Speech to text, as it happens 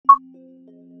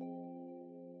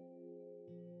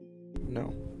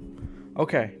No.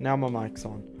 Okay, now my mic's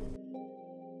on.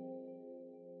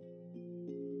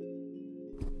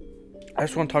 I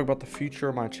just want to talk about the future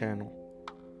of my channel.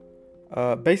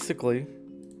 Basically,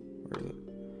 where is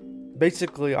it?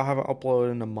 Basically, I haven't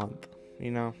uploaded in a month.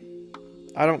 You know,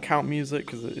 I don't count music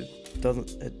because it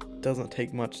doesn't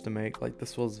take much to make. Like,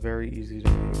 this was very easy to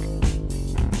make.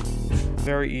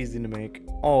 Very easy to make.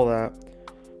 All that.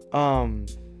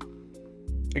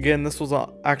 Again, this was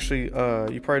actually,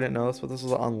 you probably didn't know this, but this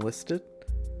was unlisted.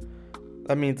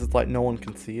 That means it's like no one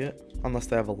can see it unless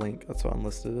they have a link. That's what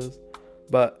unlisted is.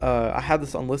 But I had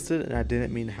this unlisted and I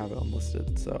didn't mean to have it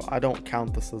unlisted, so I don't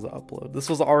count this as an upload. This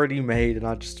was already made and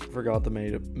I just forgot to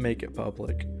make it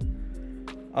public.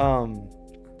 But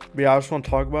yeah, I just want to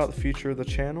talk about the future of the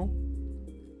channel.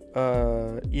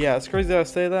 Yeah, it's crazy that I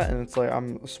say that, and it's like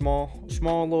I'm a small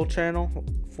little channel,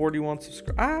 41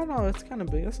 subscribers. I don't know, it's kind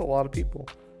of big. That's a lot of people.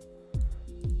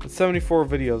 It's 74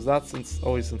 videos. That's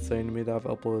always insane to me that I've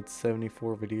uploaded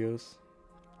 74 videos.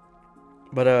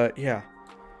 But yeah,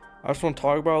 I just want to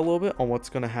talk about a little bit on what's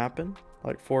gonna happen.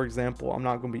 Like, for example, I'm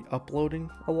not gonna be uploading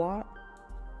a lot.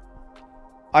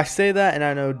 I say that, and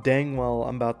I know dang well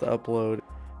I'm about to upload.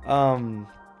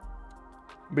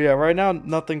 But yeah, right now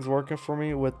nothing's working for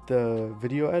me with the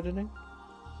video editing.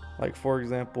 Like, for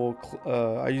example,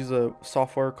 I use a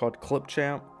software called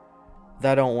Clipchamp.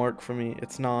 That don't work for me.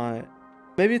 It's not.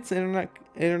 Maybe it's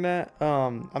internet.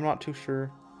 I'm not too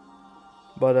sure.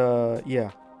 But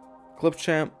yeah,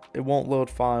 Clipchamp, it won't load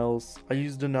files. I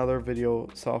used another video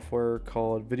software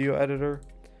called Video Editor.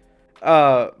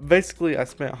 Basically, I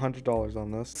spent $100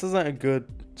 on this. This isn't a good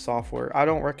software. I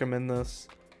don't recommend this.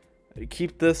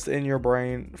 Keep this in your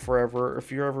brain forever.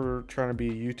 If you're ever trying to be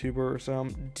a YouTuber or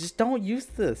something, just don't use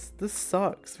this. This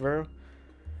sucks, bro.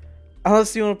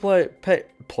 Unless you want to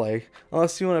play.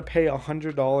 Unless you want to pay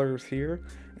 $100 here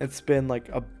and spend like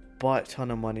a butt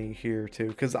ton of money here too.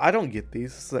 Because I don't get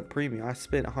these. This is at premium. I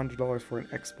spent $100 for an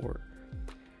export.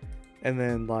 And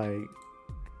then like,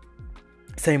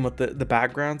 same with the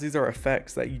backgrounds. These are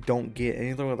effects that you don't get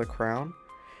anything with a crown.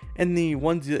 And the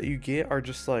ones that you get are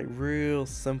just like real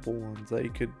simple ones that you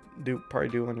could probably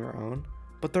do on your own,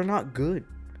 but they're not good,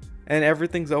 and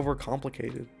everything's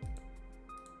overcomplicated.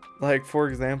 Like, for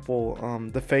example,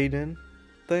 the fade in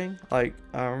thing. Like,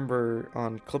 I remember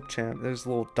on Clipchamp, there's a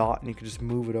little dot, and you can just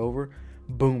move it over.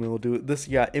 Boom, it will do it. This,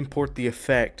 yeah, import the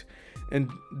effect and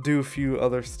do a few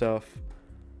other stuff.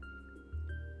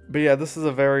 But yeah, this is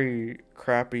a very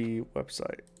crappy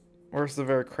website. Or it's a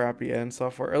very crappy end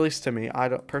software, at least to me. I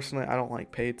don't like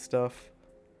paid stuff.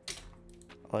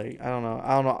 Like, I don't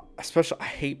know. Especially, I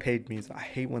hate paid music. I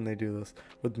hate when they do this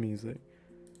with music.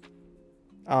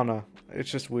 I don't know.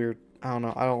 It's just weird. I don't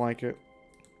know. I don't like it.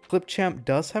 Clipchamp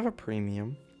does have a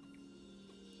premium,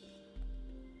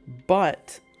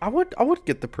 but I would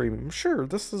get the premium. Sure,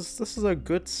 this is a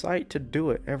good site to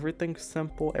do it. Everything's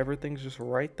simple. Everything's just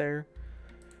right there.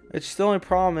 It's the only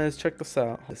problem is, check this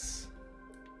out.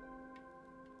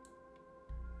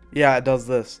 Yeah, it does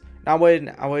this. I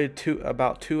waited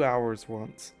about 2 hours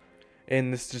once,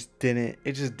 and this just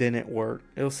didn't work.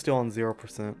 It was still on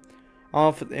 0%. I don't know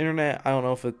if it's the internet. I don't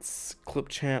know if it's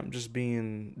Clipchamp just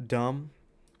being dumb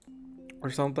or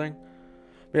something.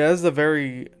 But yeah, this is a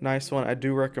very nice one. I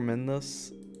do recommend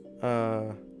this.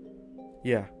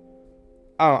 Yeah.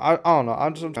 I don't know.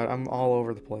 I'm all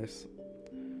over the place.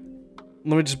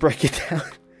 Let me just break it down.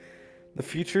 The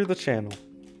future of the channel.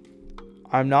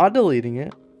 I'm not deleting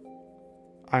it.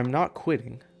 I'm not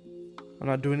quitting. I'm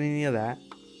not doing any of that.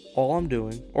 All I'm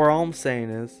doing, or all I'm saying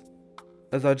is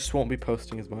I just won't be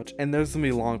posting as much. And there's gonna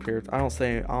be long periods. I'm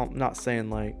not saying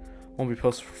like I won't be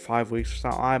posting for 5 weeks or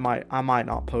something. I might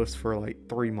not post for like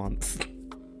 3 months.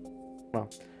 No,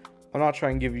 I'm not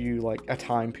trying to give you like a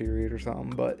time period or something,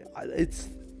 but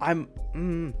I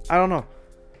don't know.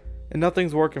 And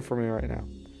nothing's working for me right now.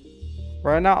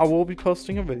 Right now, I will be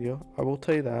posting a video. I will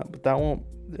tell you that, but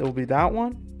it'll be that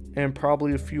one. And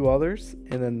probably a few others,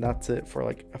 and then that's it for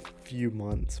like a few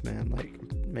months, man. Like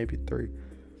maybe 3,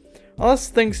 unless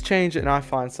things change and I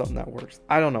find something that works.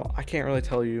 I don't know. I can't really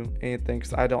tell you anything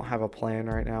because I don't have a plan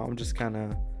right now. I'm just kind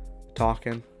of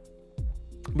talking.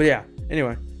 But yeah,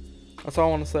 anyway, that's all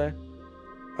I want to say.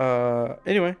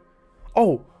 Anyway,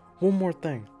 oh, one more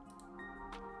thing.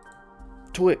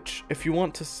 Twitch, if you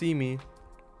want to see me,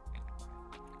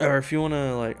 or if you want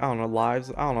to, like, I don't know,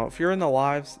 lives. I don't know. If you're in the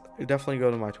lives, definitely go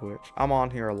to my Twitch. I'm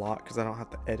on here a lot because I don't have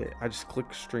to edit. I just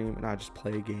click stream and I just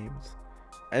play games.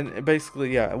 And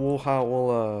basically, yeah,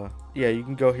 yeah, you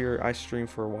can go here. I stream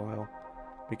for a while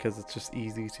because it's just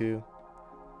easy to.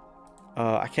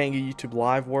 I can't get YouTube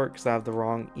live work because I have the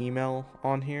wrong email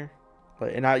on here.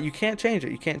 Like, and you can't change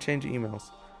it. You can't change emails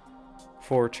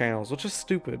for channels, which is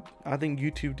stupid. I think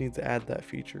YouTube needs to add that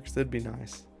feature because it'd be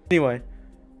nice. Anyway,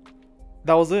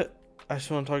 that was it. I just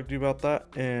want to talk to you about that,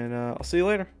 and I'll see you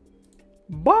later.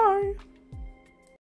 Bye.